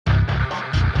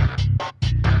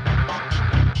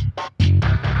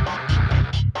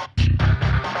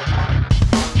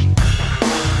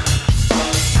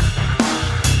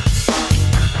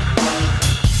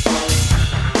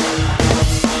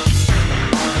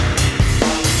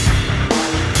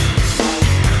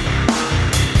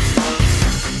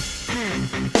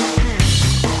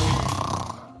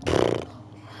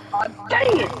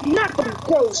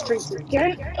streets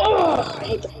again. Ugh, I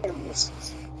hate the families.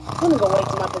 I'm gonna go wake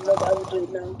them up and let the other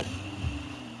dude know.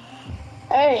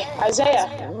 Hey, Isaiah.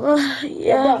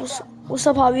 Yeah, what's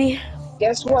up, Javi?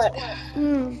 Guess what?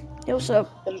 Yeah, what's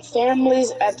up? The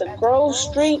families at the Grove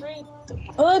Street, the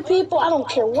hood people, I don't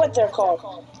care what they're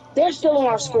called. They're still on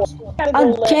our score. Gotta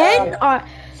go Again?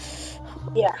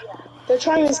 yeah, they're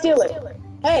trying to steal it.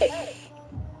 Hey.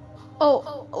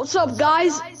 Oh, what's up,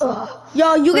 guys?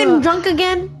 Yo, you getting drunk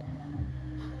again?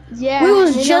 Yeah. We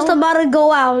was just about to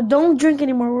go out. Don't drink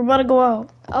anymore. We're about to go out.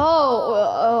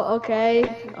 Oh, okay.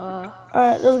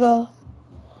 Alright, let's go.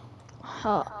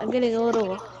 I'm getting a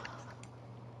little.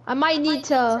 I might need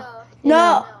to.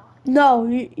 No,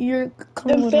 you're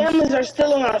coming The with us. families are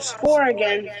still on our score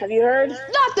again. Have you heard?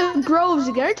 Not the Groves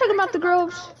again. Are you talking about the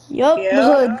Groves? Yup, Yeah. the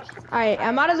hood. Alright,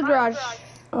 I'm out of the garage.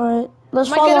 Alright, let's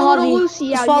Might follow get a little Javi. Lucy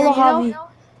Let's out follow here, Javi.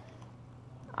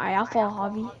 Alright, I'll follow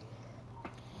Javi.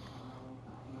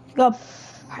 Go.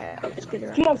 Alright, let's get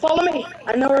her. Come on, follow me.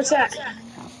 I know where it's at.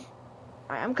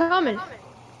 Alright, I'm coming.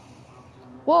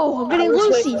 Whoa, I'm getting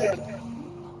Lucy.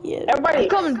 Yeah. Everybody, I'm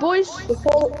coming, boys.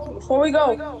 before we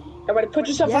go, everybody put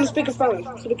yourself on the speakerphone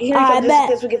so we can hear each I other bet.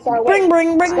 just in case we get far away. Bring.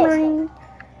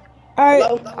 Alright.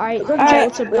 Hello? Alright, Alright,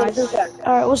 what's up, guys?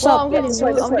 Alright, what's Whoa, up? I'm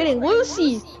getting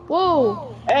Lucy.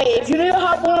 Whoa. Hey, if you need to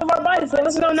hop on one of our bikes, let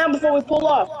us know now before we pull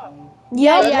off.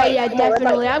 Yep. Yeah,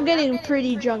 definitely. I'm getting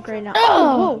pretty drunk right now.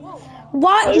 Oh, Whoa.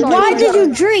 Why did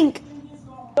you drink?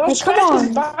 Don't Hey, scratch come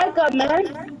this on. bike up,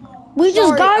 man. We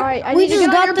just got Alright, I need to get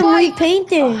on got your them bike.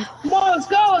 repainted. Come on, let's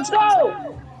go.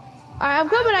 Alright, I'm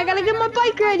coming. I gotta get my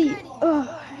bike ready.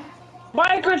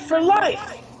 Bikers for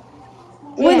life.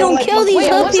 We're gonna kill these Wait,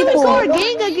 hood what's people. our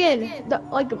gang again?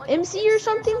 Like MC or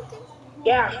something?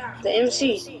 Yeah, the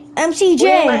MC.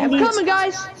 MCJ. I'm coming,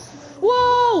 guys.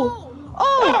 Whoa!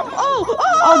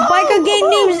 Our biker gang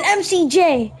name is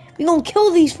MCJ. We gonna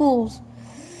kill these fools.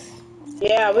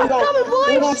 Yeah, we're coming,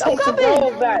 gonna boys. take the I'm coming.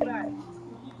 Grove back.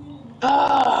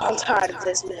 Oh, I'm tired of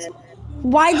this, man.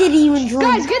 Why did he even drink?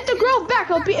 Guys, get the Grove back.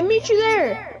 I'll meet you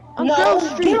there. On Grove No,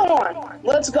 Street. get on.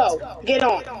 Let's go. Get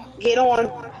on.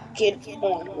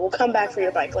 We'll come back for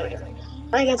your bike later.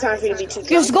 I ain't got time for you to be too drunk.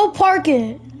 Just go park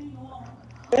it.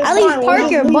 It's At least fine, park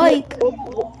we'll your leave bike.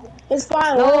 It's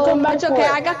fine. We'll come No, back it's for okay.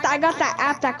 it. I got that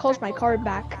app that calls my car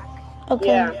back. Okay.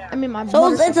 Yeah. I mean my.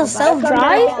 So it's a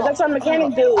self-drive? That's our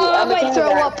mechanic dude. I might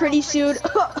throw up pretty soon.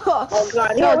 Oh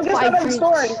God! No, Here, it's we're fine, just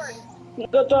story. You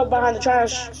go throw it behind the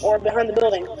trash or behind the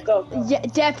building. Go. Yeah,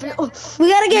 definitely. We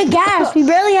gotta get gas. We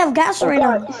barely have gas right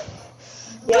now.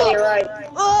 Yeah, you're right.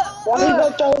 While he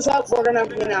go throws up, we're gonna,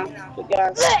 the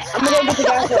gas. I'm gonna go get the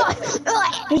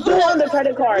gas. He's doing on the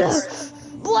credit cards.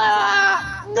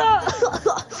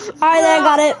 Alright, I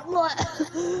got it.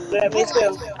 Yeah, me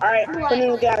too. Alright, put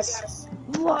in the gas.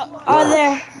 Oh,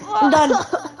 there. I'm done.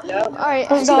 Yep.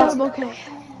 Alright, Let's go. I'm okay.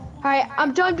 Alright,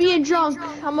 I'm done being drunk.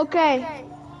 I'm okay.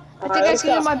 I think I can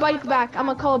get my bike back. I'm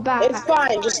gonna call it back. It's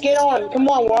fine. Just get on. Come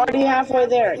on, we're already halfway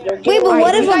there. Wait, but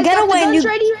what if a getaway and you...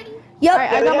 ready? Yep.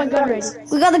 Alright, I got my gun ready.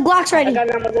 We got the Glocks ready. I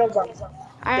got my gloves on.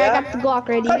 Alright, I got the Glock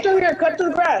ready. Cut through here. Cut through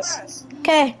the grass.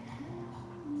 Okay.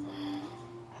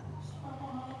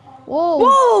 Whoa.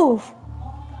 Whoa!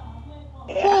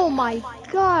 Yeah. Oh my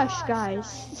gosh,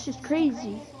 guys. This is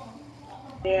crazy.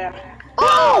 Yeah.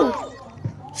 Oh!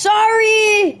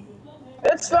 Sorry!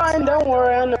 It's fine. Don't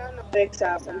worry. I know things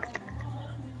happen.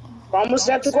 We're almost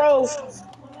at the Grove.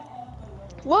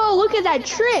 Whoa, look at that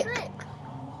trick.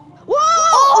 Whoa!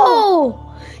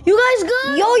 Oh! You guys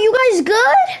good? Yo, you guys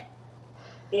good?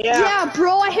 Yeah. Yeah,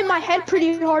 bro, I hit my head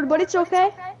pretty hard, but it's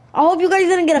okay. I hope you guys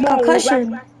didn't get a Come on,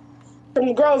 concussion. From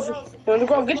the Grove. From the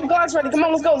Grove. Get your Glocks ready. Come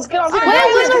on, let's go. Let's get off here. Wait,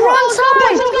 we're in the wrong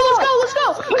side! Let's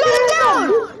go. Gun down!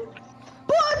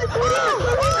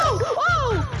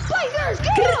 Oh! Fighters,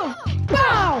 get him!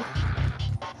 Bow!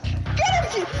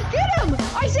 Get him!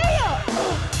 Isaiah!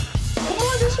 Come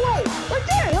on this way. Right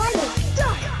there!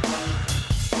 Die!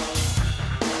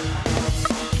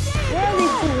 Where are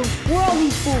these fools? Where are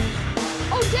these fools?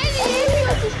 Oh, dang it!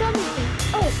 Ambulance is coming!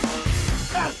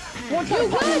 One time, You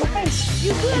good?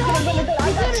 You good, I homie?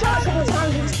 got shot a couple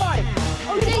times. It's fine.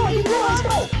 Oh, dang it! Let's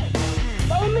go.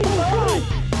 Follow me.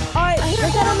 Alright,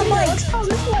 let's get on the bike. Let's go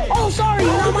this way. Oh, sorry,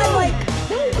 not my bike.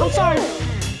 I'm sorry.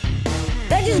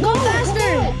 Let's just go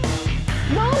faster.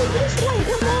 No, this way.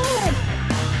 Come on.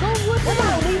 Go with Come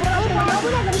on, leave it up.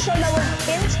 We're not going to show that we're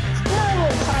kids. We're not a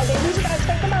little tired, baby. We just got to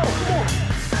take them out. Come on.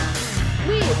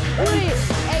 Wait.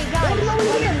 Hey, guys. Come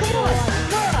on.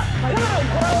 Come on,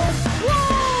 bro.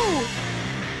 Whoa!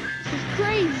 This is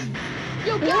crazy.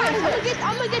 Yo, guys,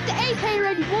 I'm gonna get the AK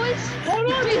ready, boys.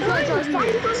 Hold on, Big guns are it's time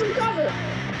here. for some cover.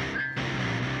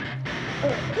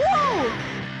 Whoa!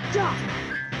 Stop.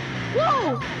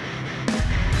 Whoa.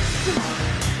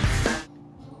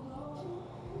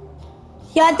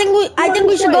 Yeah, I think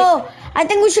we should go. I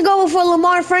think we should go before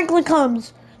Lamar Franklin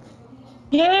comes.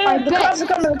 Yeah, the cops are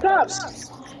coming. The cops.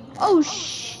 Oh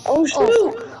sh. Oh shoot.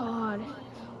 Oh god.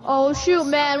 Oh shoot,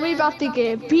 man, we about to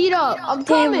get beat up. I'm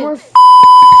Damn, coming. we're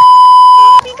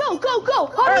Hobby, go, go, go.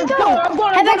 Hobby, go.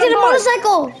 Head back to the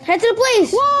motorcycle. Head to the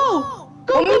place. Whoa.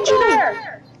 Go, I'll go, meet you go.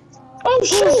 there. Oh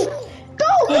shoot. Go,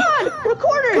 God.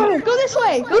 Recorder. Go this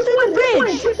way. Go through the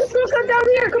bridge. Let's go down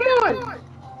here. Come on.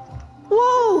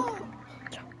 Whoa.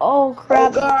 Oh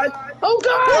crap. Oh god. Oh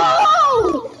god.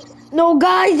 Whoa. No,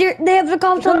 guys, they have the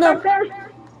cops on them.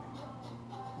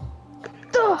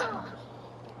 Oh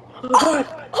god.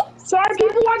 Sorry,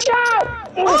 people, watch out.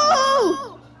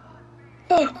 Oh.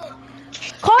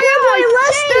 Call your boy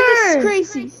Lester. This is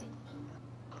crazy.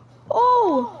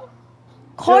 Oh.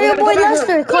 Call your boy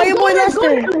Lester. Call your boy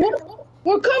Lester.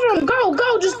 We'll cover him. Go,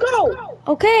 go, just go.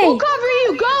 Okay. We'll cover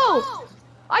you. Go.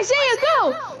 Isaiah,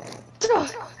 go.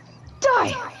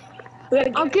 Die.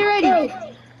 I'll get ready.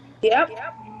 Yep.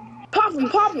 Pop him,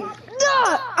 pop him.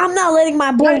 I'm not letting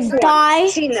my boy die.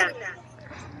 Seen that.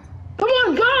 Come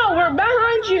on, go. We're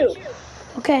behind you.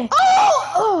 Okay.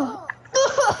 Oh.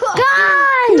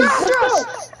 Guys! Let's go.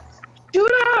 Do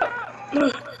it up.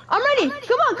 I'm ready.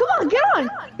 Come on, get on.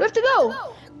 You have to go.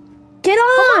 Get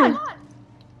on!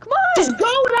 Come on. Just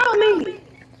go without me.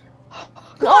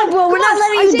 Oh, bro, we're not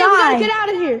letting you Isaiah, we gotta die. get out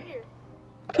of here.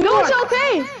 Come No, on. it's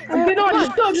okay. Get on,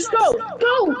 just go.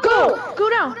 Go. Go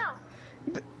down.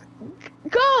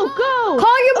 Go.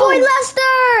 Call your boy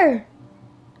Lester!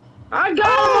 I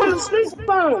got him on the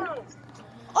speakerphone.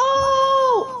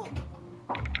 Oh.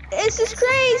 This is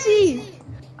crazy.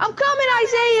 I'm coming,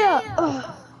 Isaiah. Ugh.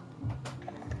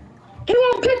 He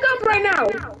won't pick up right now.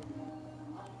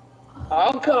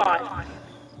 Oh god.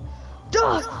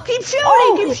 Keep shooting.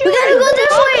 Oh, keep we shooting. gotta go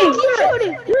this way. Keep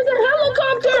shooting. There's a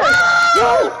helicopter.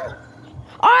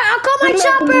 Alright, I'll call my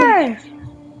chopper!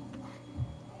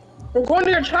 We're going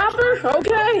to your chopper?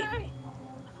 Okay.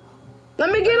 Let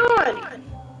me get on.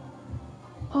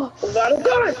 We gotta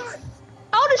go.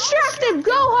 I'll distract him.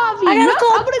 Go, Javi. I gotta go.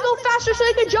 I'm gonna go faster so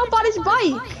he can jump on his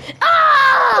bike.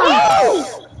 Ah!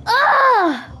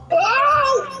 Ah! Oh!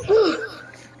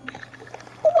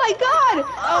 Oh my god.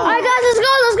 Alright, guys, let's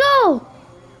go!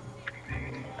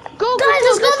 Go, Guys,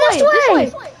 let's go this way.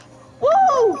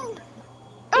 Woo!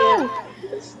 Oh!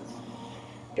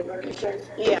 Yeah. We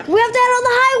have to head on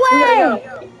the highway!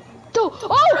 Oh!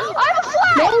 I have a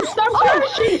flat! No, stop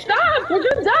crashing! Stop! We're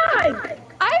gonna die!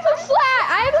 I have a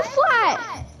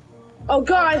flat! Oh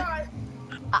god! I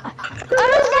have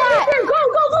a flat! Go!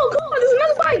 There's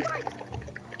another bike!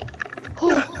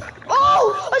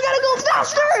 Oh! I gotta go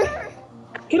faster!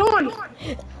 Get on!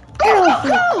 Go!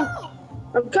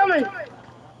 I'm coming!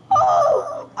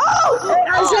 Oh! Hey,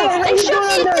 Isaiah, how They you shot doing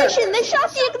the there? ignition! They shot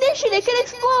the ignition! It can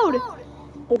explode!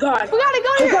 Oh god! We gotta go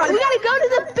Oh, God. we gotta go to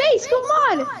the base! Come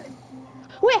on!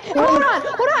 Wait, hold on!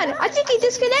 I think he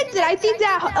disconnected! I think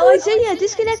that Isaiah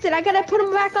disconnected! I gotta put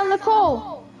him back on the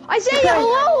call! Isaiah,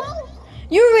 hello?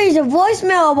 You raised a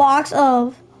voicemail box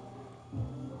of...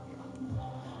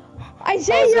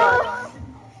 Isaiah!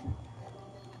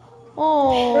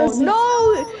 Oh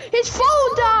no! His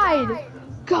phone died!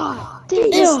 God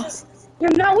damn!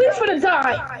 You're not waiting for the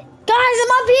die! Guys,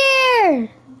 I'm up here!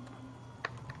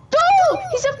 No!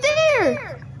 He's up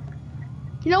there!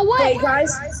 You know what? Hey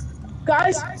guys,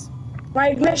 my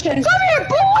ignition Come here,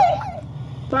 boy!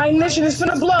 My ignition is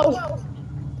gonna blow!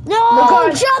 No,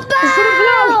 God. jump It's out!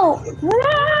 gonna blow! Run!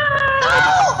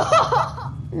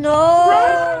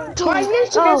 No! My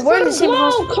ignition Oh, is we're in gonna the same blow!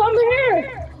 house. Come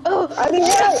here! I need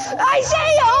help!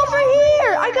 Isaiah, over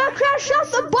here! I got crashed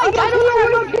off the bike! I don't know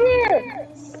I'm up here!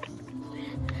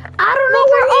 I don't know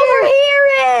where over here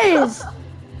is!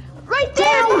 Right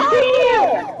there! Down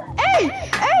here! Hey!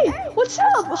 What's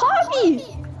up? Javi!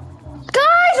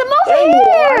 Guys, I'm over There you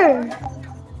here!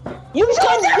 You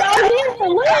come down here for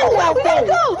little We gotta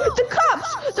go! The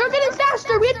cops! They're getting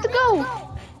faster! We have to go!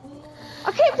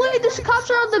 I can't believe the cops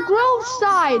are on the Grove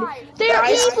side! They are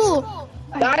Guys. evil!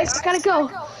 Guys, I gotta go!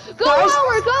 Go Guys.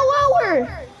 lower! Go lower!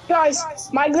 guys,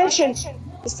 my ignition is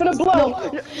gonna blow!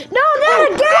 No,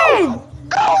 not again!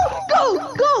 Go!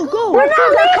 We're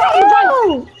not leaving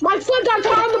you! My foot got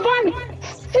caught on the button!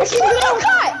 His foot got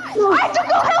caught! I have to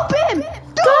go help him!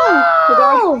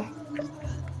 Go!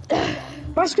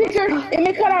 My speaker, it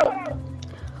may cut out.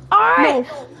 Alright,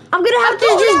 I'm gonna have to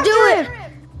just do it.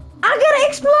 I'm gonna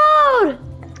explode!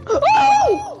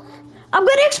 Oh! I'm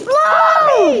gonna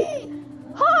explode!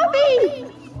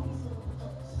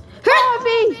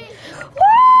 Javi!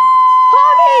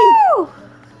 Woo!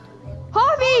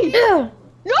 Harvey! Ugh.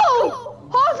 No!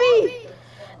 Harvey!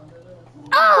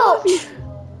 Ouch!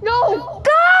 No!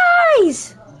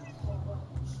 Guys!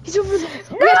 He's over there.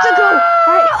 No! We have to go.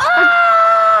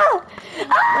 Ah!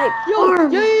 Ah! Yo,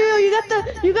 Arm. yo, you got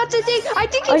the thing. I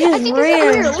think I he's just over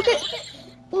ran. here.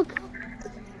 Look.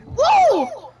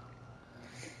 Whoa!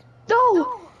 No!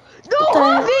 No,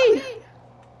 Harvey!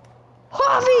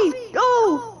 Harvey!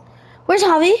 No! Where's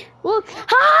Javi? Look.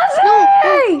 Javi!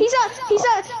 No, he's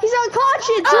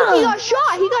unconscious. Look, he got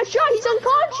shot. He's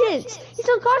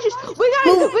unconscious. We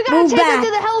gotta Move take back. him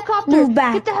to the helicopter. Move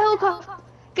back. Get the helicopter.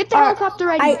 Get the helicopter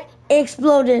ready. I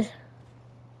exploded.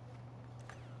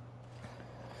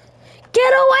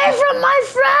 Get away from my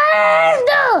friend!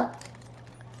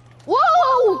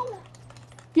 Whoa!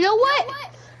 You know what?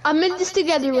 I'm in this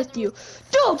together with you.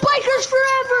 Duh, bikers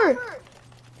forever!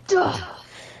 Duh.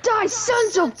 Die,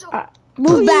 sons of...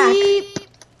 Move back. Beep.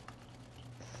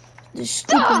 The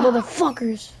stupid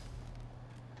motherfuckers.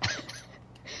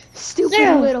 Stupid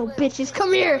Damn. little bitches,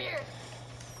 come here!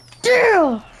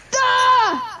 Damn!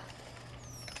 Ah!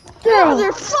 Damn!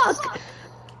 Motherfuck!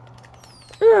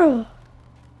 Damn!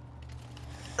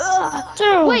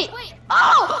 Damn! Wait!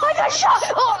 Oh! I got shot!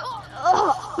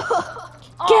 Oh!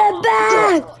 Get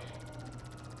back!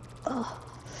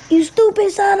 You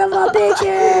stupid son of a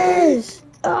bitches!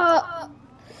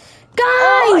 Guys!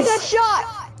 I got shot!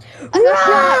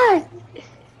 Run!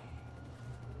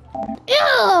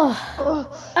 Ew!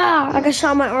 I got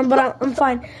shot in my arm, but I'm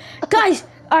fine. Guys,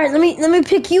 all right, let me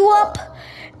pick you up,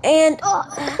 and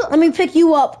let me pick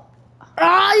you up.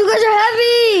 You guys are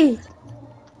heavy.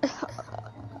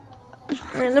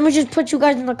 All right, let me just put you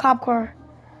guys in the cop car.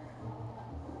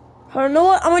 You know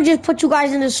what? I'm gonna just put you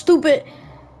guys in this stupid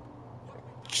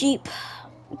Jeep.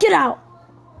 Get out.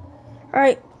 All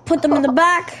right, put them in the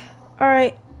back. All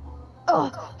right.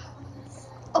 All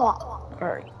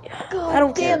right. I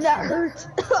don't care. Damn, that hurts.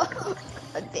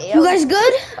 Damn. You guys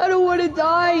good? I don't want to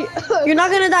die. You're not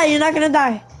gonna die. You're not gonna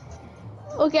die.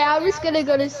 Okay, I'm just gonna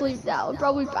go to sleep now. I'll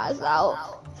probably pass out.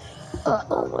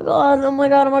 Oh my god. Oh my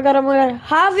god. Oh my god. Oh my god.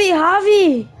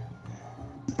 Javi.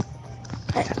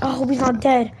 I hope he's not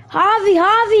dead.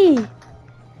 Javi.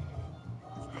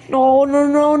 No.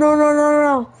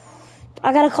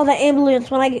 I gotta call the ambulance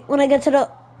when I get to the.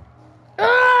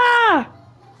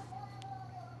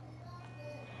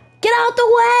 Get out the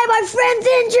way! My friend's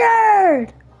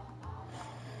injured!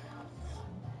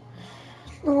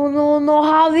 No,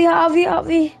 Javi.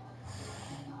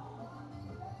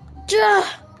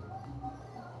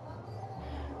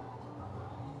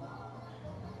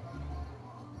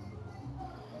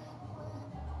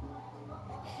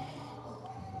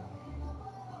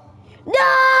 No!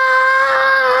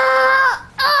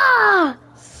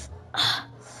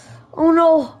 Oh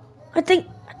no! I think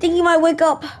he might wake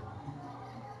up.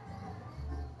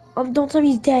 Don't tell me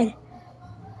he's dead.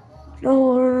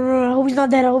 No. I hope he's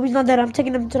not dead. I'm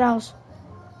taking him to the house.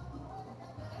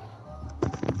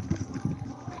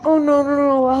 Oh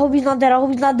no. I hope he's not dead.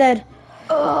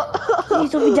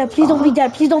 Please don't be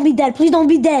dead. Please don't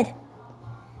be dead.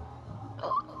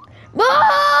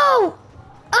 Move!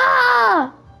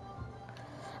 I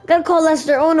gotta call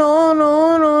Lester. Oh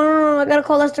no. I gotta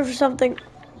call Lester for something.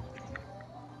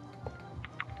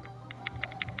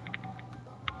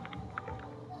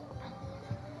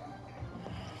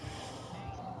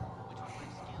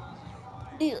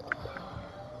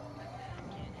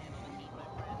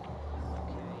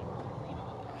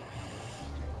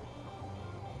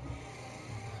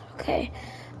 Okay.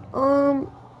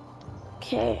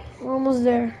 Okay. We're almost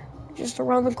there. Just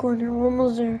around the corner. We're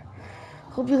almost there.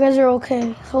 Hope you guys are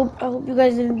okay. I hope you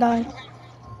guys didn't die.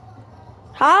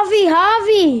 Javi!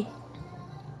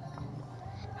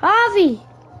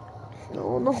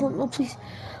 No, please,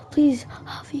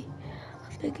 Javi.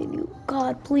 I'm begging you,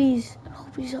 God, please. I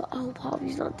hope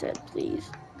Javi's not dead, please.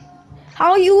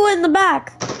 How are you in the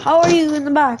back? Oh,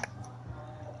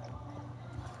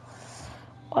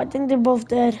 I think they're both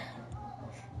dead.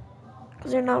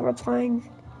 Because they're not replying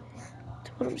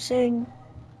to what I'm saying.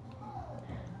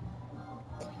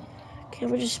 Okay, I'm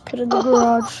gonna just put it in the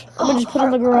garage. Are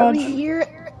we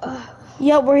here?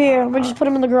 Yep, we're here. I'm gonna just put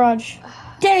him in the garage.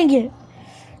 Dang it!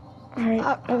 Alright,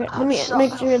 okay. Let me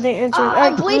make sure they answer.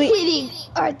 I'm blanketing.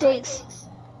 Alright, thanks.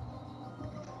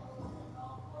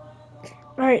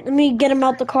 Alright, let me get him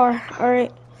out the car.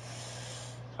 Alright,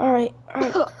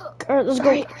 let's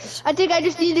go. I think I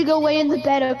just need to go lay in the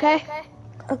bed, okay?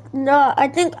 No, I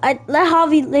think let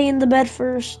Javi lay in the bed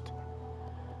first.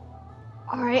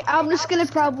 Alright, I'm just gonna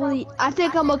I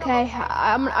think I'm okay.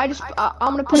 I'm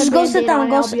gonna put Just a go sit Band-Aid down, on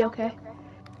and go I'll sit- be okay.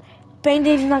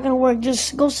 Band-Aid's not gonna work.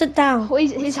 Just go sit down.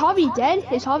 Wait, is Javi dead?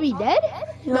 Is Javi dead?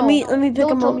 Let me pick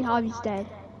Don't him tell up. me Javi's dead.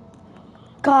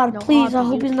 God, No, please, I Javi,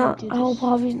 hope you he's can't not. do I hope this.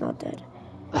 Javi's not dead.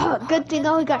 Good thing I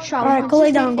only got shot. All right, go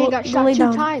lay down. He Go got lay shot two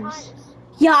down. times.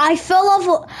 Yeah, I fell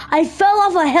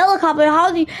off a helicopter.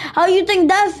 How do you think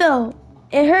that felt?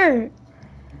 It hurt.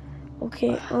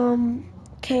 Okay.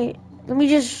 Okay. Let me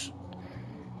just.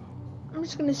 I'm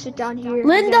just gonna sit down here.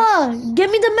 Linda, give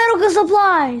me the medical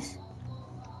supplies.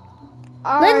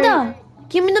 Linda,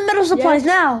 give me the medical supplies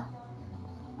now.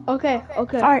 Okay. All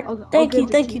right. Thank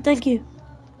you.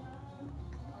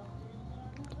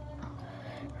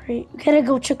 Right, we gotta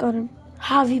go check on him.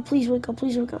 Javi, please wake up.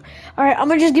 All right, I'm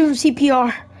gonna just give him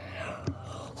CPR.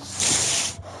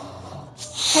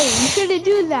 Hey, you shouldn't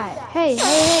do that. Hey.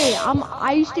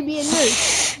 I used to be a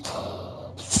nurse.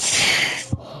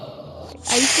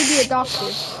 I used to be a doctor.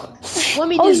 Let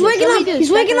me do this.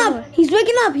 He's waking up. He's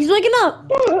waking up.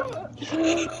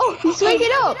 Oh, he's waking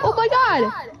up. Oh my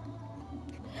God.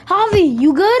 Javi,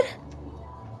 you good?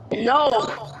 No.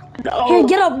 Here,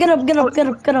 get up.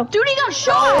 Dude, he got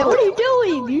shot. What are you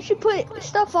doing? You should put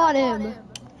stuff on him.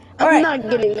 I'm not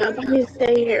getting up. I'm gonna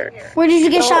stay here. Where did you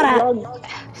get shot at?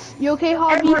 You okay,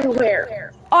 Javi?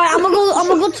 Everywhere. All right, I'm gonna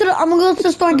go to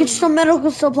the store and get you some medical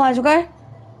supplies. Okay?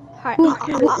 Alright,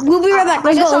 We'll be right back.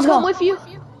 Let's I'll go. come with you.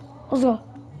 Let's go.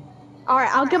 Alright,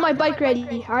 I'll get my bike ready.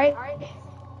 Alright.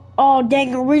 Oh dang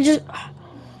it, we just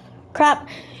crap.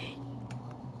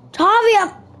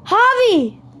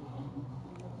 Javi.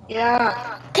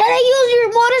 Yeah. Can I use your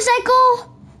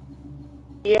motorcycle?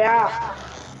 Yeah.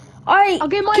 All right. I'll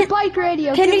get my bike ready.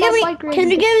 Can you give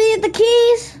me the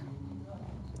keys?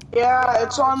 Yeah,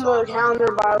 it's on the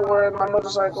counter by where my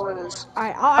motorcycle is.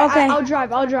 Alright, Okay. I'll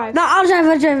drive. No, I'll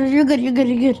drive. You're good.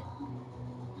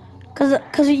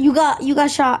 Cause you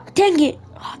got shot. Dang it.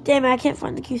 Oh, damn it, I can't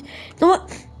find the keys. You know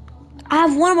what? I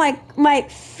have one of my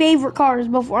favorite cars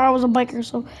before I was a biker,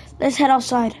 so let's head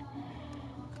outside.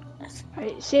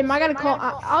 Alright, Sam, I gotta call.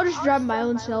 I'll just drive my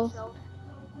own self.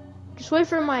 Just wait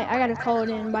for I gotta call it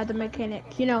in by the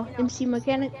mechanic. You know, MC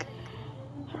mechanic.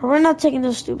 We're not taking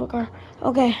this stupid car.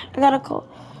 Okay, I gotta call.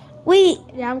 Wait.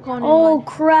 Yeah, I'm calling in Oh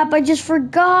crap, I just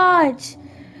forgot.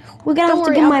 We're gonna have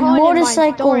to get my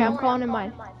motorcycle. Don't worry, I'm calling in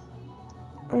mine.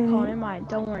 Calling in mine.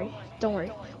 Don't worry.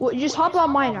 Well, just hop on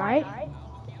mine, alright?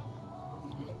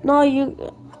 No.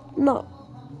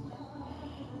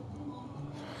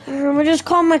 I'm gonna just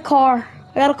call my car.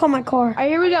 I gotta call my car. Alright,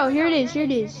 here we go. Here it is.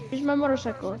 Here's my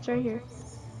motorcycle. It's right here.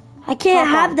 I can't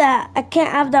have that. I can't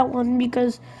have that one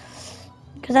because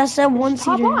that's a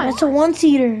one-seater. That's a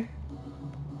one-seater.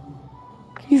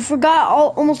 You forgot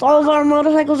almost all of our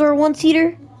motorcycles are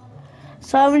one-seater.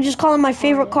 So I'm just calling my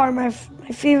favorite car, my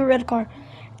favorite red car.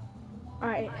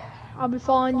 Alright, I'll be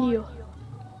following you.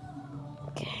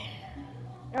 Okay.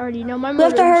 I already know my We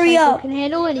have to hurry motorcycle up. can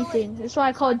handle anything. That's why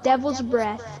I call it Devil's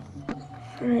Breath.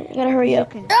 Alright, I gotta hurry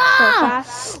up. So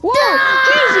fast. Whoa!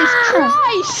 Jesus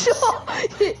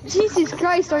Christ! Jesus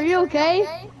Christ, are you okay?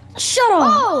 Shut up!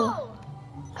 Oh!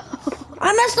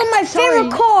 I messed up my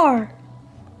favorite car.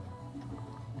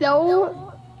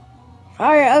 No.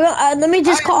 Alright, let me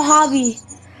just call Javi.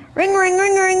 Ring.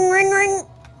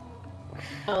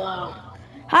 Hello.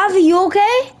 Javi, you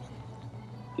okay?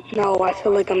 No, I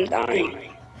feel like I'm dying.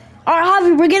 Alright,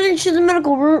 Javi, we're getting to the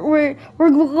medical. We're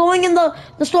going in the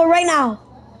store right now.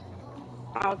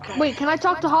 Okay. Wait, can I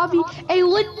talk to Javi? Hey,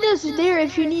 Linda's there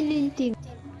if you need anything.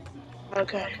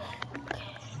 Okay.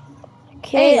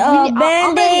 Okay,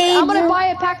 Band-Aids. I'm gonna buy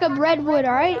a pack of redwood,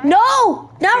 alright? No,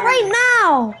 not right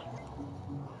now.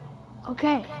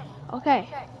 Okay.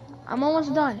 I'm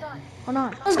almost done. Hold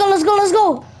on. Let's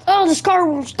go. Oh, this car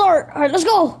won't start. Alright, let's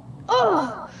go.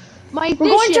 Oh, my We're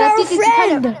going to our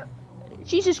friend.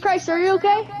 Jesus Christ, are you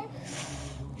okay?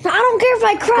 I don't care if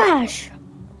I crash.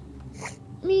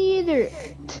 Me either.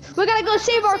 We gotta go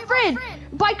save our friend.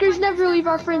 Bikers never leave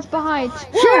our friends behind.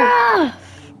 Yeah.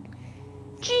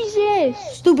 Jesus.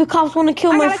 Stupid cops want to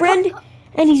kill my friend,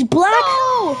 and he's black.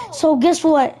 No. So guess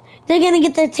what? They're gonna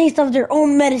get the taste of their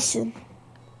own medicine.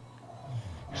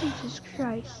 Jesus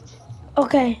Christ.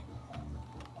 Okay.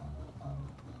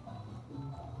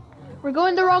 We're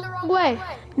going the wrong way.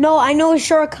 No, I know a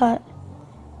shortcut.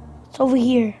 It's over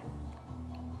here.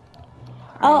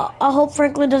 I hope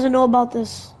Franklin doesn't know about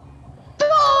this. No!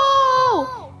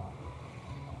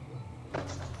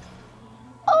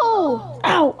 Oh!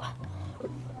 Ow!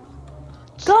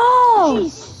 Go!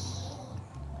 Jeez.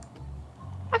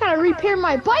 I gotta repair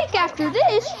my bike after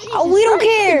this. Jesus We don't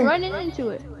Christ, care. Running into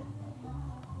it.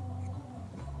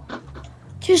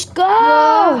 Just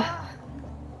go!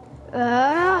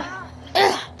 Oh!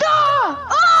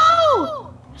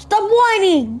 Stop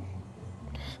whining.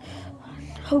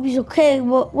 Hope he's okay,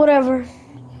 but whatever.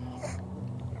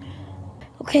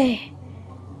 Okay.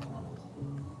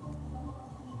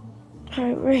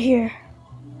 Alright, we're here.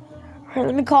 Alright,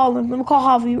 let me call him. Let me call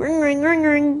Javi. Ring, ring, ring,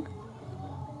 ring.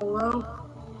 Hello?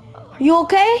 Are you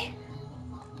okay?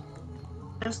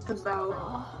 Just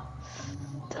about.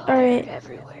 Alright.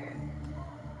 Everywhere.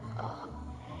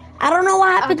 I don't know what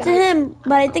happened to got him,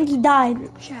 but I think he died.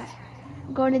 Chat.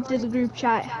 I'm going into the group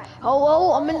chat.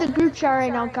 Hello, I'm in the group chat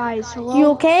right now, guys. Hello. You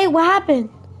okay? What happened?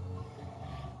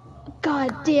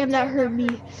 God damn, that hurt me.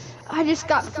 I just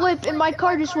got flipped and my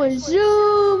car just went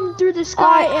zoom through the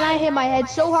sky Alright. and I hit my head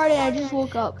so hard and I just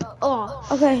woke up. Oh,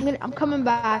 Okay. I'm coming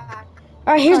back.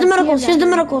 Alright, here's the God damn, medicals. that Here's the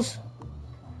hurt. medicals.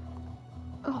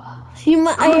 Oh.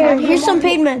 Here's some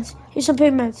pain meds. Here's some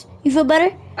pain meds. You feel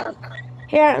better?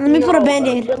 Here, let me put a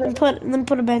band-aid. Let me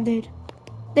put a band-aid.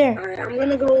 There. Alright, I'm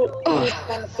gonna go use the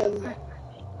bathroom.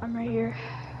 I'm right here.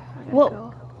 I gotta Whoa.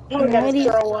 go. Oh, I gotta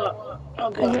throw up. Oh,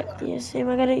 God. Yeah, same.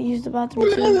 I gotta use the bathroom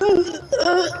too.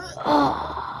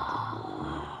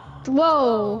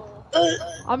 Whoa.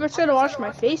 I'm just gonna wash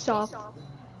my face off.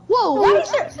 Whoa, why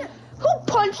is there... Who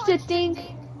punched the thing?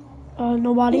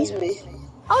 Nobody. Excuse me.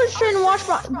 I was trying to wash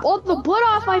all the blood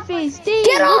off my face. Dang,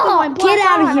 Get look at my off! black Get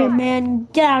out of eye. here, man.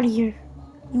 Get out of here.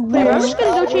 You Wait, I'm just weirdo.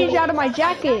 gonna go change out of my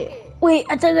jacket. Wait,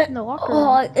 I tell you that. In the locker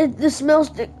Oh, the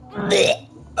smells.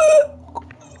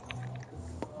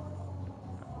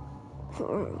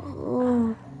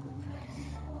 I'm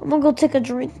gonna go take a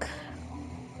drink.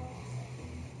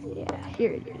 Yeah,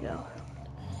 here you go.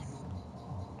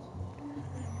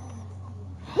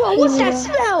 Whoa, what's that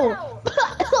smell?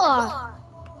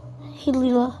 Hey,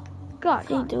 Leela. God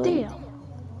How you doing? damn.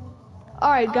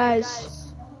 Alright,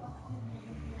 guys.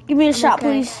 Give me a shot,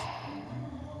 okay. please.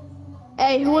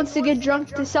 Hey, who wants to get drunk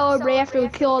to celebrate after we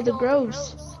kill all the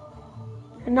Groves?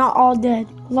 They're not all dead.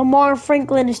 Lamar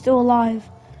Franklin is still alive.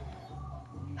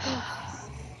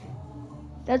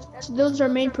 Those are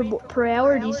main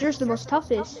priorities. Yours the most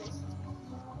toughest.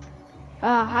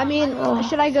 I mean,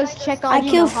 should I go check on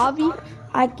Javi?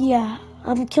 Yeah,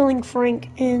 I'm killing Frank,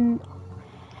 and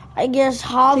I guess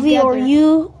Javi Together. or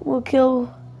you will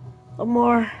kill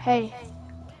Lamar. Hey,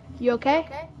 you okay?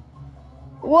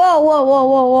 Whoa, whoa, whoa,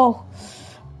 whoa, whoa.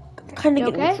 I'm kind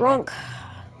of getting drunk.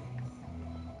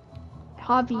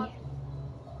 Javi.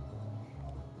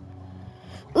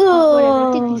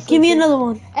 Ugh, give me another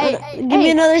one. Hey, give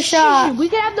me another shot. We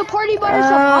can have the party by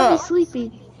ourselves. Javi's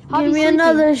sleeping. Give me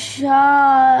another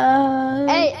shot.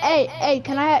 Hey,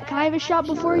 can I have a shot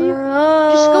before you?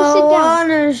 Just go sit down. I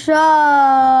want a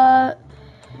shot.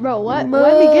 Bro, what?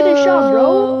 Let me get a shot,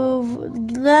 bro.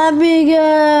 Let me get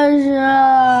a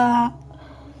shot.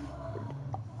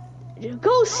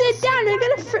 Go sit down. You're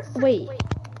gonna wait.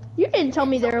 You didn't tell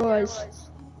me there was.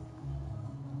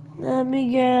 Let me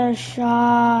get a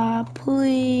shot,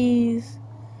 please.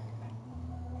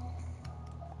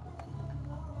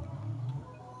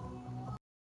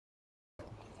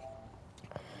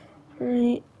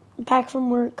 Alright, back from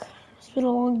work. It's been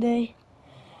a long day.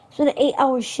 It's been an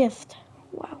 8-hour shift.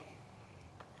 Wow.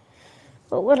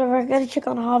 But whatever, I gotta check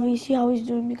on Javi, see how he's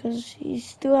doing because he's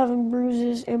still having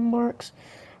bruises and marks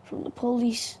from the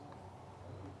police.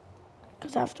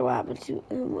 Because after what happened to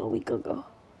him a week ago.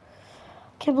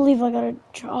 Can't believe I got a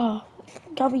job.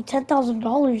 Got me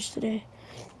 $10,000 today.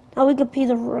 Now we could pay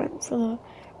the rent for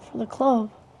the club,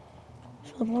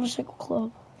 for the motorcycle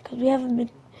club, because we haven't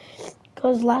been.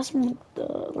 Because last month the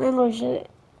landlord said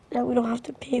that we don't have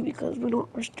to pay because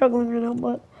we're struggling right now.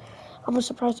 But I'm gonna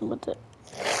surprise him with it.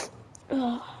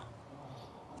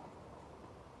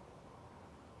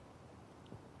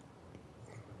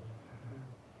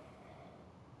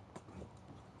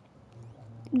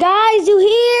 Guys, you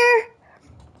here?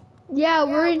 Yeah,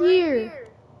 we're in here.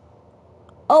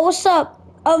 Oh, what's up?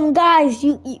 Guys,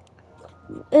 you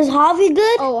is Javi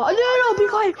good? Oh, no, be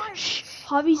quiet. Shh,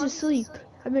 Javi's asleep.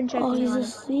 I've been checking on him. Oh, he's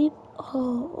asleep?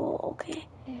 Oh, okay.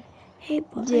 Hey,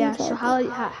 buddy. Yeah, so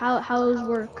how's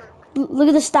work? Look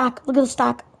at the stock. Look at the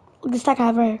stock. Look at the stock I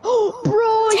have right here. Oh,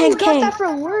 bro, 10K. you got that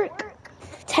from work?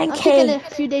 10K. I'm taking a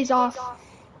few days off.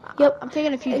 Yep. I'm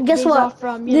taking a few Guess days what? off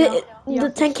from, the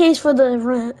 10K is for the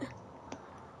rent.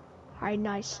 Alright,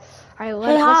 nice. Alright,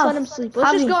 let's let him sleep.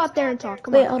 Let's just go out there and talk.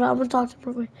 Come Wait, on. hold on. I'm gonna talk to him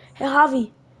real quick. Hey,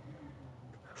 Javi.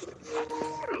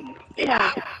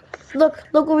 Yeah. Look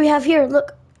what we have here.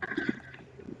 Look.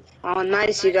 Oh,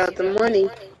 nice. You got the money.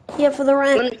 Yeah, for the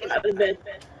rent. Let me get out of bed.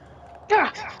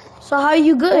 Yeah. So how are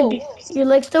you good? Your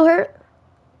leg still hurt?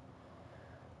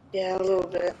 Yeah, a little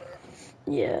bit.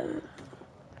 Yeah.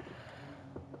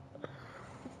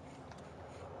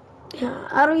 Yeah,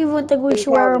 I don't even think we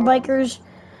should wear our bikers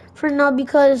for now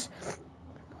because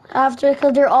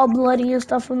because they're all bloody and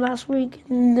stuff from last week,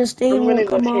 and the stain I'm gonna won't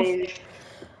go come off. change.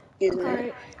 Excuse me.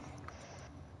 Alright.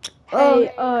 Oh,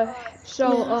 Hey,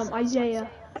 so, Isaiah,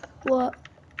 what?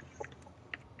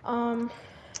 I'm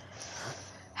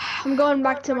going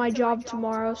back to my job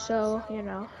tomorrow, so, you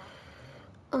know.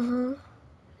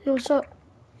 Hey, what's up?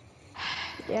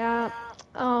 Yeah,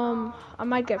 I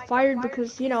might get fired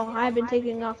because, you know, I've been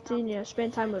taking off to, you know,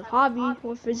 spend time with Hobby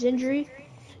with his injury,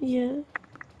 Yeah.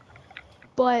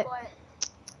 but,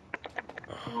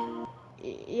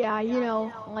 yeah, you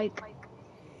know, like,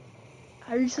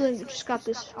 I recently just got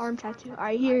this arm tattoo.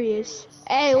 Alright, here he is.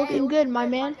 Hey, looking good, my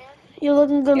man. You're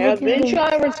looking good, Yeah, looking didn't you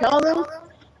good. ever tell them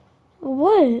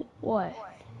What? What?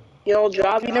 your old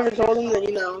job? You never told them that,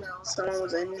 you know, someone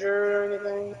was injured or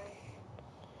anything?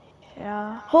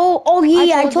 Yeah. Oh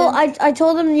yeah, I told them. I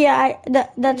told them, yeah,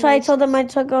 that's why I Anyways, told them I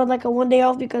took like a 1 day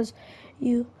off because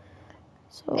you,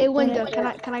 hey, so, Window,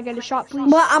 can I get a shot, please?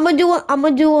 but I'm gonna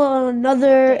do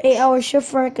another Thanks. 8 hour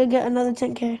shift where I could get another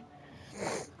 10K.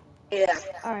 Yeah.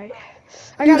 Alright.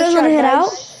 I You got a guys wanna shot, head out?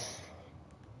 guys.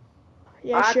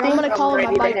 Yeah, I sure. I'm think gonna I'm call on my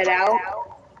ready to bike. head out.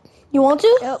 You want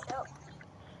to? Yep.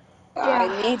 I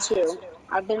Yeah. need to.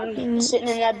 I've been Alright. sitting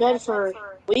in that bed for a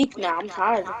week now. I'm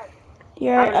tired.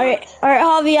 Yeah, I don't know. alright,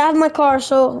 Javi, I have my car,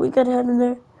 so we could head in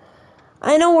there.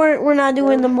 I know we're not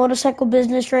doing the motorcycle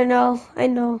business right now. I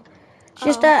know. It's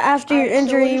just Oh. that after your Alright,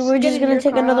 so we'll injury, just we're get just in gonna your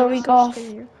take car. I another guess week I'll just get off.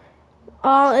 in your.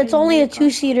 Just get It's in only your a car.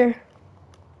 2-seater.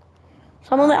 So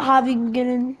I'm gonna let Javi get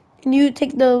in, and you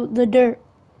take the dirt.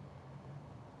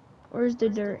 Where's the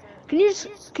dirt? Can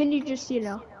you just, you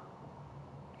know,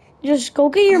 Just go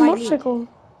get I your might need. motorcycle.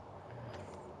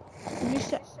 Did you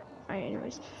say? Alright,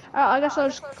 anyways. I guess I'll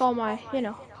just call my, you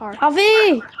know, car.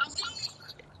 Javi.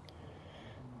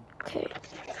 Okay.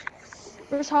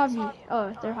 Where's Hobby?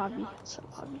 Oh, they're Hobby. What's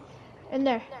up, Hobby? In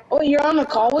there. Oh, you're on the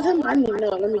call with him? I didn't even know.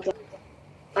 Let me go.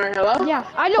 Alright, hello? Yeah,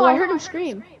 I know. I Hello. heard him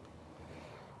scream.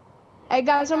 Hey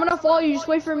guys, I'm gonna follow you. Just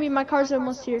wait for me. My car's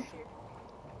almost here.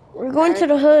 We're going to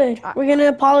the hood. We're gonna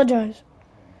apologize.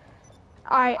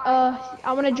 Alright,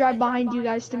 I'm gonna drive behind you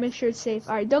guys to make sure it's safe.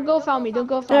 Alright, don't go foul me. Don't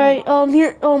go All foul me. right.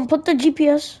 Here. Put the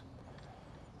GPS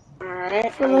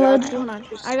Alright, for I the got hood. Alright, hold you. on.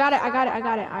 I got it.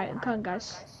 Alright, come on,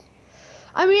 guys.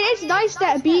 I mean, it's nice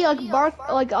that be like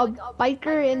like a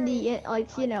biker in the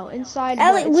like you know inside,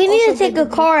 but it's We need also to take good to a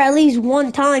be. car at least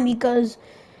one time because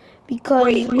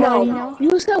Wait, Yeah, no. you know.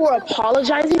 You said we're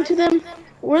apologizing to them?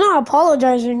 we're not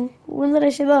apologizing. When did I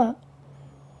say that?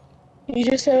 You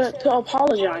just said to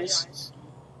apologize.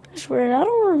 I swear, I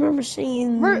don't remember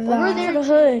saying We're that. For there. the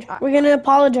hood, we're gonna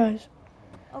apologize.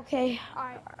 Okay,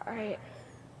 Alright.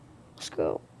 let's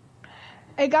go.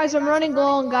 Hey guys, I'm running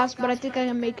low on gas, but I think I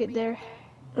can make it there.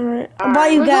 All right, I'll buy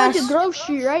Alright. you We're going to gas. Grove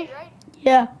Street, right?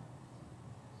 Yeah,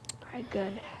 Alright,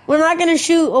 good. we're not gonna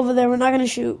shoot over there. We're not gonna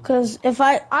shoot because if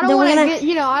I then don't we're want to gonna get,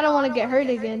 you know, I don't want to get hurt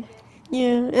again. yeah,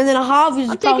 and then Javi's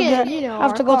I'm probably taking, gonna you know,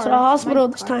 have our to go to the car, my hospital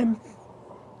this car. time.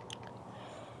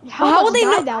 I But how would almost they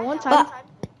know? died that one time. But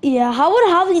yeah,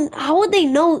 how would they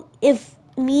know if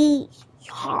me,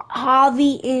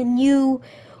 Javi, and you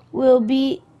will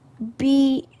be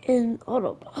in? Hold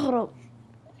up.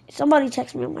 Somebody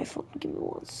text me on my phone. Give me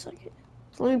 1 second.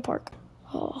 Let me park.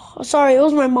 Oh, sorry, it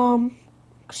was my mom.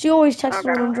 She always texts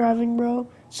when I'm Okay. driving, bro.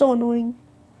 So annoying.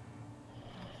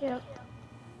 Yep.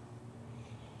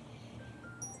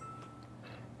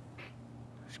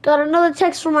 Just got another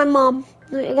text from my mom.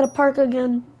 I gotta park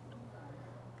again.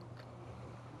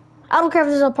 I don't care if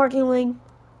there's a parking lane.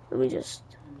 Let me just.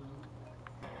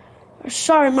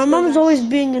 Sorry, my Let's go, mom's always guys.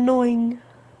 being annoying.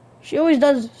 She always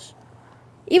does this.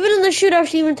 Even in the shootout,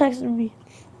 she even texted me.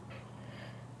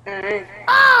 Alright.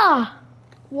 Ah!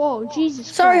 Whoa, Jesus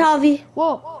Sorry, Christ. Javi.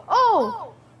 Whoa.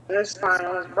 Oh! That's fine. I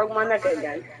almost broke my neck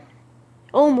again.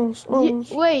 Almost.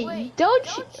 Wait,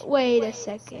 don't you... Wait a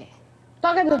second.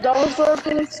 Talk at the dollar store,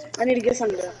 please. I need to get some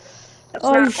to a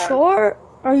Are you snack bar. sure?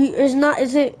 Are you? Is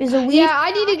it weed? Yeah,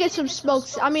 I need to get some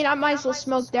smokes. I mean, I might as well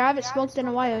smoke there. I haven't smoked in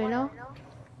a while, you know?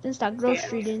 Since that Grove Yeah.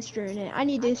 Street incident. I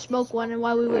need to smoke one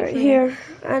while we wait Alright, for him. here.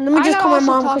 And let me I just gotta call my also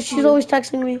mom talk because to she's you. always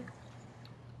texting me.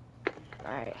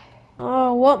 Alright.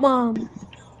 Oh, what mom?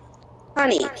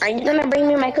 Honey, are you gonna bring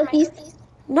me my cookies?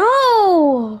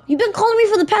 No! You've been calling me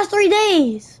for the past 3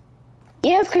 days.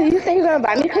 Yes, because you said you're gonna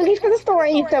buy me cookies for the store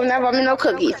and you still never bought me no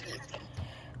cookies.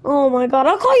 Oh my god,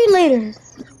 I'll call you later.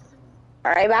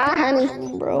 Alright, bye,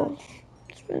 honey. Bro,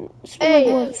 it's been like,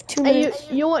 Hey, what, 2 hey, minutes?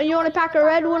 you want to pack a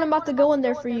red one? I'm about to go in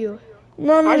there for you.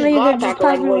 No, I just you bought a could just pack of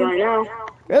pass Red me Bull one. right now.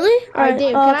 Really? Alright, Alright,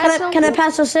 Dave, can I have some? can I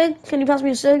pass a cig? Can you pass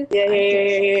me a cig? Yeah, yeah, Alright, yeah,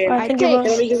 thanks. yeah, yeah. Alright, Alright, thank you, bro.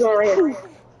 Let me thanks. get one right here.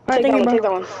 Alright, Take thank that you, one, bro. take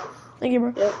that one. Thank you,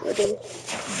 bro. Yep, I do.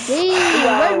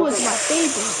 Damn, red was my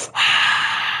favorite.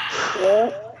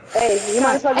 Yeah. Hey, you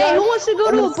mind if I drive? Hey, who wants to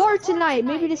go to a bar tonight?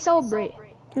 Maybe to celebrate.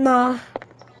 Nah.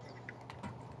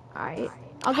 Alright.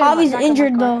 I'll get Javi's back in my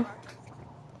injured car.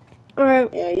 though. Alright.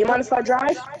 Yeah, you mind if I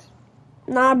drive?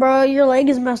 Nah, bro, your leg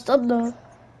is messed up though.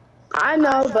 I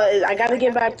know, but I gotta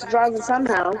get back to driving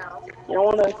somehow. You don't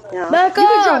wanna, you know. Back You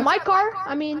can drive up! my car.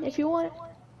 I mean, if you want.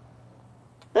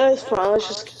 It's fine, let's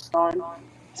just keep going.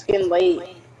 It's getting late.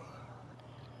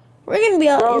 We're gonna be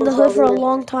out in the Roads hood for a over here.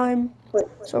 long time, Wait,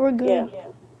 so we're yeah. good.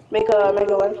 Make a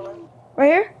left. Right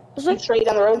here? This way? Keep straight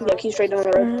down the road. Yeah, keep straight down the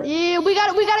road. Alright. Yeah, we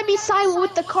gotta be silent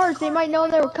with the cars. They might know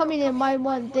they were coming and might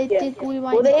want. They Yeah. think we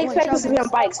might Well, they want expect us to be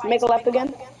trouble. on bikes. Make a left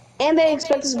again. And they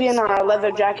expect us to be in our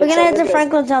leather We're jackets. gonna So head we're to good.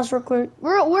 Franklin's house real quick.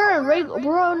 We're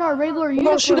on our regular You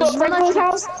gonna shoot uniforms. up Franklin's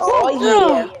house? Oh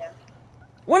yeah.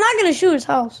 We're not gonna shoot his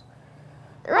house.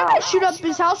 We're not gonna shoot up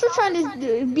his house. We're trying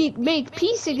to make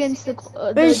peace against the.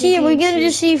 We're gonna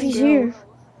just see if he's here.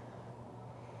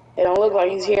 It don't look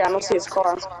like he's here. I don't see his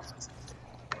car.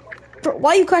 Bro,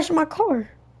 why you crashing my car?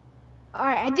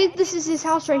 Alright, I think this is his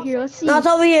house right here. Let's see. No, it's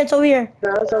over here. It's over here.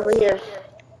 No, it's over here.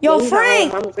 Yo, Yeah, he's not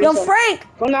Frank! home. I don't think Yo, so. Frank!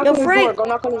 Go knock Yo, on his door. Frank! Go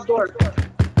knock on his door.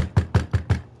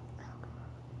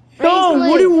 Yo,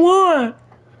 what do you want?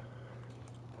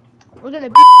 We're gonna.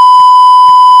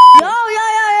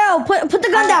 Yo! Put the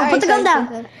gun down. Put the gun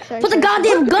down. Put the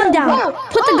goddamn gun down.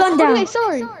 Put the gun down. Okay,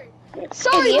 sorry,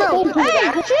 bro.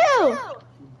 Hey, chill.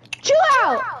 Chill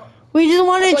out. We just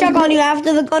wanted to check on you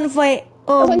after the gunfight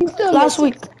last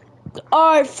week.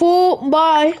 Alright, fool,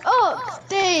 bye. Oh,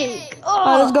 steak. Oh,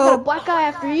 Alright, let's go. got a black eye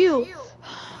after you.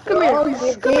 Come here.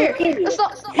 Come here. Let's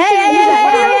not. Hey!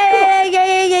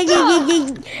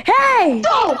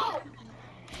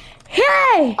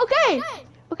 Hey!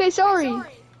 Okay, sorry.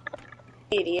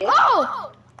 Idiot.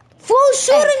 Oh, Fool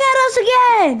shooting at us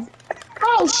again!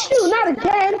 Oh shoot! Not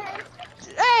again.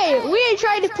 hey, we ain't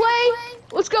trying to play.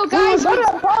 Let's go, We guys. was gonna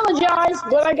apologize,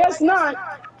 but I guess not.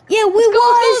 Yeah, we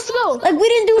Let's go. Like, we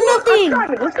didn't do nothing.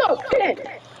 Let's go. Get in.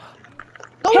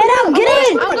 Head out, get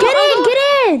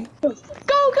in!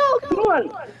 Go. Come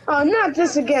on. Not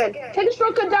this again. Take a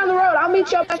shortcut down the road. I'll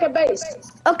meet you up back at base.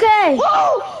 Okay.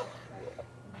 Oh.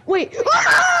 Wait.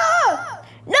 Ah!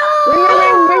 No!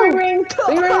 Ring.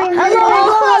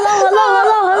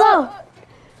 Hello.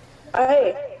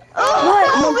 Hey.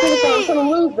 Oh, I'm help gonna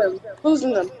me!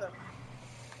 losing them.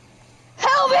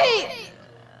 Help me!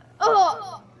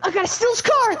 Oh, I gotta steal his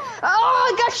car. Oh,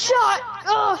 I got shot.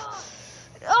 Oh,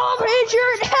 I'm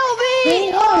injured. Help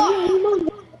me!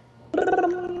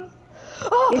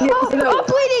 Oh, I'm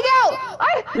bleeding out.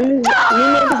 You need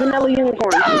the vanilla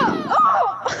unicorn.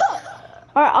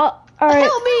 Alright.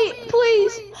 Help me,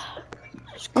 please.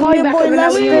 Call your Back boy the vanilla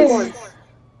Lester. unicorn.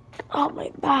 Oh, my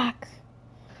back.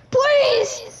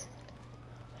 Please.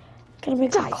 Gotta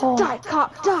make a call. Die,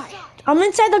 cop, die. I'm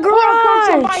inside the Some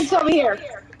garage. bikes over here.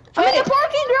 I'm in the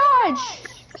parking garage.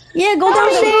 Yeah, go I'm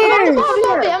downstairs. at the bottom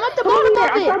of it. I'm at the bottom I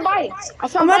of found it. bikes.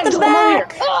 I'm at the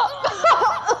back.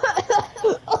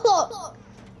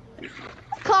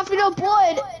 Coughing up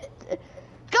blood.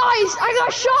 Guys, I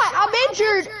got shot. I'm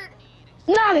injured.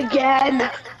 Not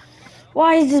again.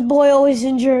 Why is this boy always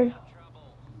injured?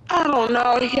 I don't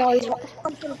know.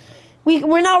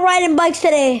 We're not riding bikes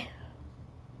today.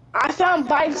 I found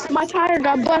bikes. My tire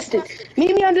got busted.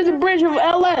 Meet me under the bridge of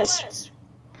LS.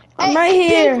 I'm right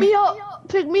here.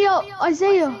 Pick me up,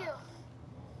 Isaiah.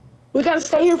 We gotta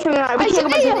stay here for the night. We can't go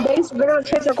back to the base. We're gonna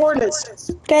trace our coordinates.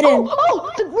 Get in. Go.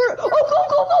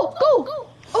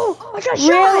 Oh, I got shot.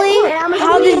 Really? Hey, I'm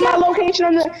How gonna did send you my location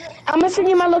on the. I'm gonna send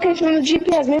you my location on the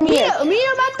GPS. Meet me here. Yeah, me,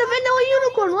 I'm at the Vanilla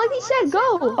Unicorn. Like he said,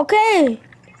 go. Okay.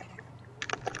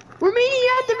 We're meeting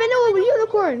you at the Vanilla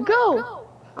Unicorn. Go.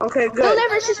 Okay, good. They'll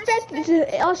never suspect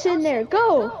us in there.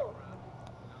 Go.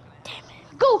 Damn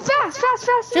it. Go fast.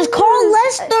 Just call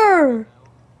Lester.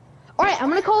 Alright, I'm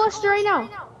gonna call Lester right now.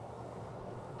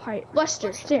 Alright,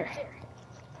 Lester, there.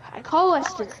 I call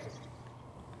Lester.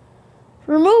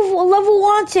 Remove level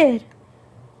wanted.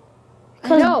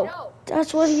 No.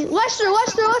 That's what he. Lester,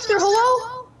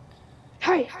 hello?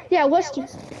 Alright, yeah, Lester.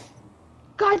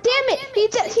 God damn it! He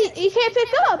can't pick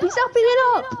up. He's not picking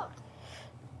up.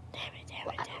 Damn it.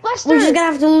 Lester. We're just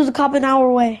gonna have to lose a cop an hour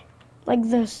away, like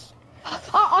this.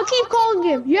 I'll keep calling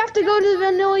him. You have to go to the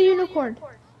Vanilla Unicorn.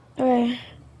 Okay.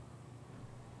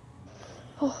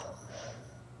 Oh.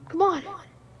 Come on.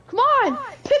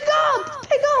 Pick up.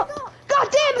 God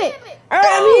damn it. All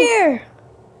right, I'm here.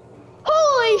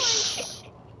 Holy sh!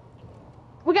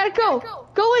 We gotta go.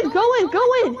 Go in.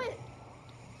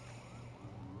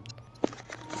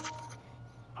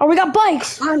 Oh, we got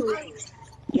bikes.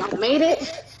 Y'all made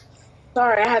it.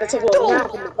 Sorry, I had to take a little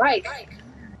nap on the bike.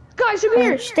 Guys, I'm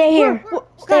here. Stay here.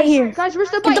 Stay Guys, here. Guys, where's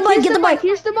the Get bike? the bike, Here's get the the bike. bike.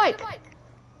 Here's the bike.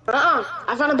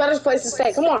 I found a better place to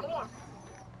stay. Come on. Oh,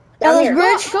 Down this here.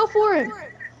 bridge? Go for it.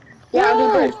 Yeah, I'm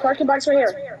Whoa. doing bridge. Park your bikes right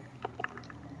here.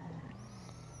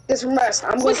 Get some rest.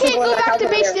 I'm We going to sleep can't on go that back couch to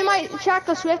over base. there. They might track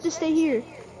us. We have to stay here.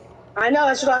 I know,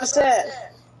 that's what I said.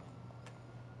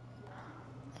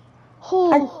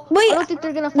 Oh, wait, I don't think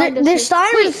they're gonna find us. their Here.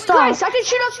 sirens Wait, stopped. guys, I can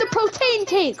shoot up the protein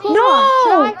tank. Hold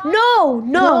on. Should I? No.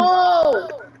 No!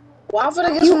 Well, I'm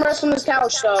gonna get some rest on this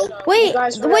couch, though. You Wait,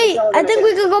 guys forgot to tell I me. think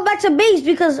we could go back to base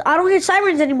because I don't hear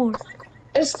sirens anymore.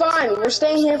 It's fine. We're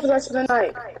staying here for the rest of the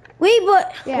night. Wait,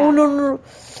 but Yeah. oh no.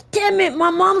 Damn it, my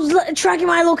mom's tracking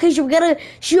my location.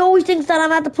 She always thinks that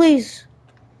I'm at the place.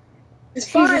 It's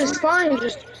fine. It's fine.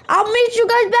 Just. I'll meet you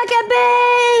guys back at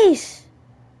base.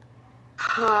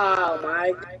 Oh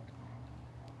my.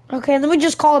 Okay, let me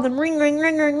just call them. Ring.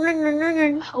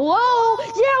 Hello?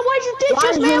 Yeah, why'd you ditch us,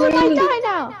 Why'd man? you We might leave? die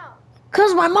now.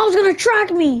 Cause my mom's gonna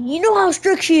track me. You know how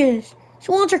strict she is.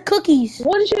 She wants her cookies.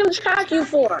 What did she track you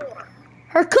for?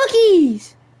 Her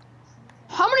cookies.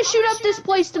 I'm gonna shoot up this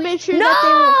place to make sure that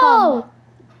they won't come.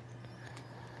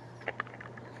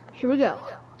 Here we go.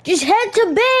 Just head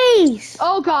to base.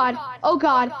 Oh god. Oh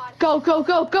god. Go. Come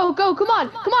on.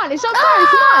 It's on fire.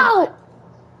 Come on.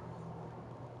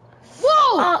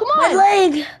 Whoa. Come on. My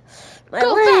leg.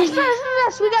 Go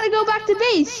fast. We gotta go back to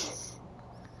base.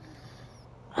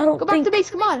 Go back to base.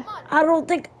 Come on. I don't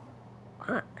think.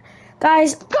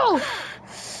 Guys. Go. My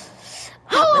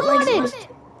I'm on leg's it. messed.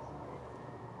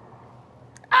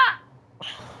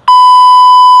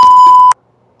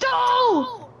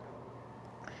 Go.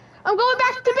 I'm going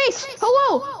back to base.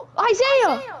 Hello,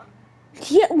 Isaiah.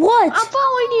 Yeah, what? I'm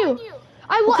following you.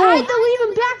 I had to leave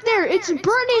him back there. It's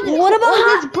burning. What about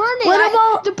It's burning.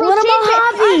 The protein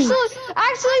tank. Javi?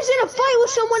 Actually, he's in a fight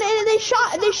with someone, and they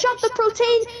shot the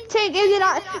protein tank, and then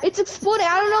it's exploding.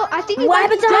 I don't know. I think he What might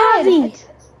be happened to dead. Javi?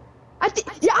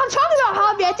 Yeah, I'm talking about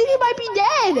Javi. I think he might be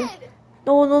dead.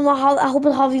 No. I hope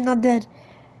Javi's not dead.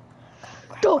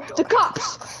 Go, the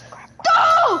cops.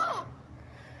 Go.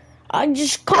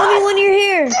 Just call me when you're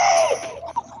here.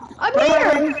 I'm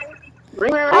here.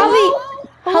 Ring. Javi.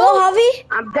 Hello, Javi.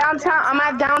 I'm downtown. I'm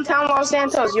at downtown Los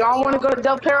Santos. Y'all want to go to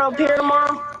Del Perro Pier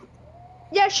tomorrow?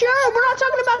 Yeah, sure. We're not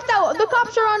talking about that. The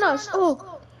cops are on us.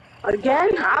 Oh.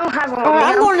 Again? I don't have one.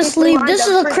 I'm going to sleep. This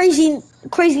is a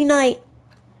crazy night.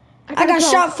 I got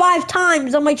shot 5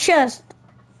 times on my chest.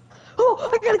 Oh,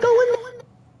 I gotta go in.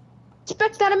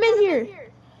 Expect that I'm in here.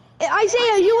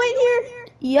 Isaiah, you in here?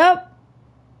 Yep.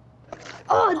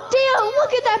 Oh, damn,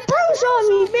 look at that bruise on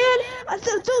me, man.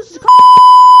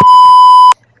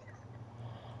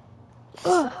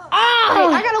 Hey,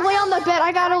 I gotta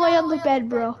lay on the bed.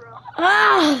 Bro.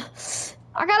 Ah.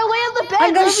 I gotta lay on the bed.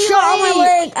 I got shot on my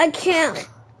leg. I can't.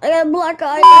 I got a black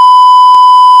eye.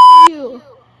 You.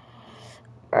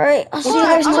 Alright, I'll see you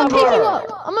guys I'm gonna pick you tomorrow.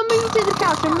 up. I'm gonna move you to the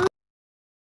couch.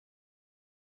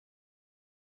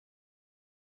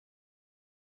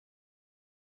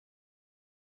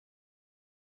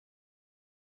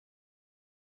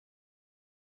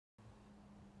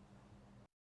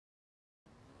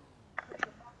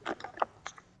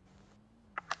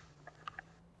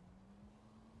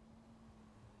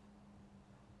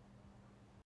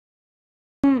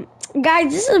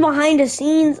 Guys, this is behind the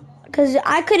scenes because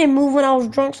I couldn't move when I was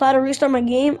drunk, so I had to restart my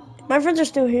game. My friends are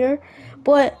still here,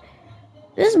 but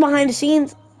this is behind the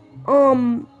scenes.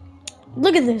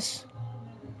 Look at this.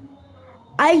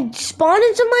 I spawned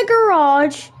into my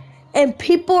garage, and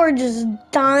people are just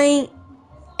dying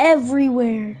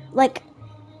everywhere. Like,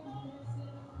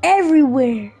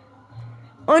 everywhere.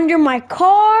 Under my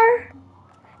car,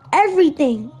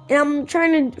 everything. And I'm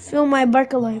trying to film my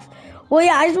bike life. Well,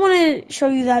 yeah, I just want to show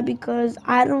you that because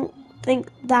I don't think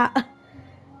that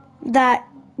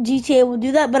GTA will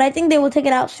do that, but I think they will take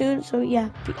it out soon. So, yeah,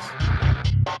 peace.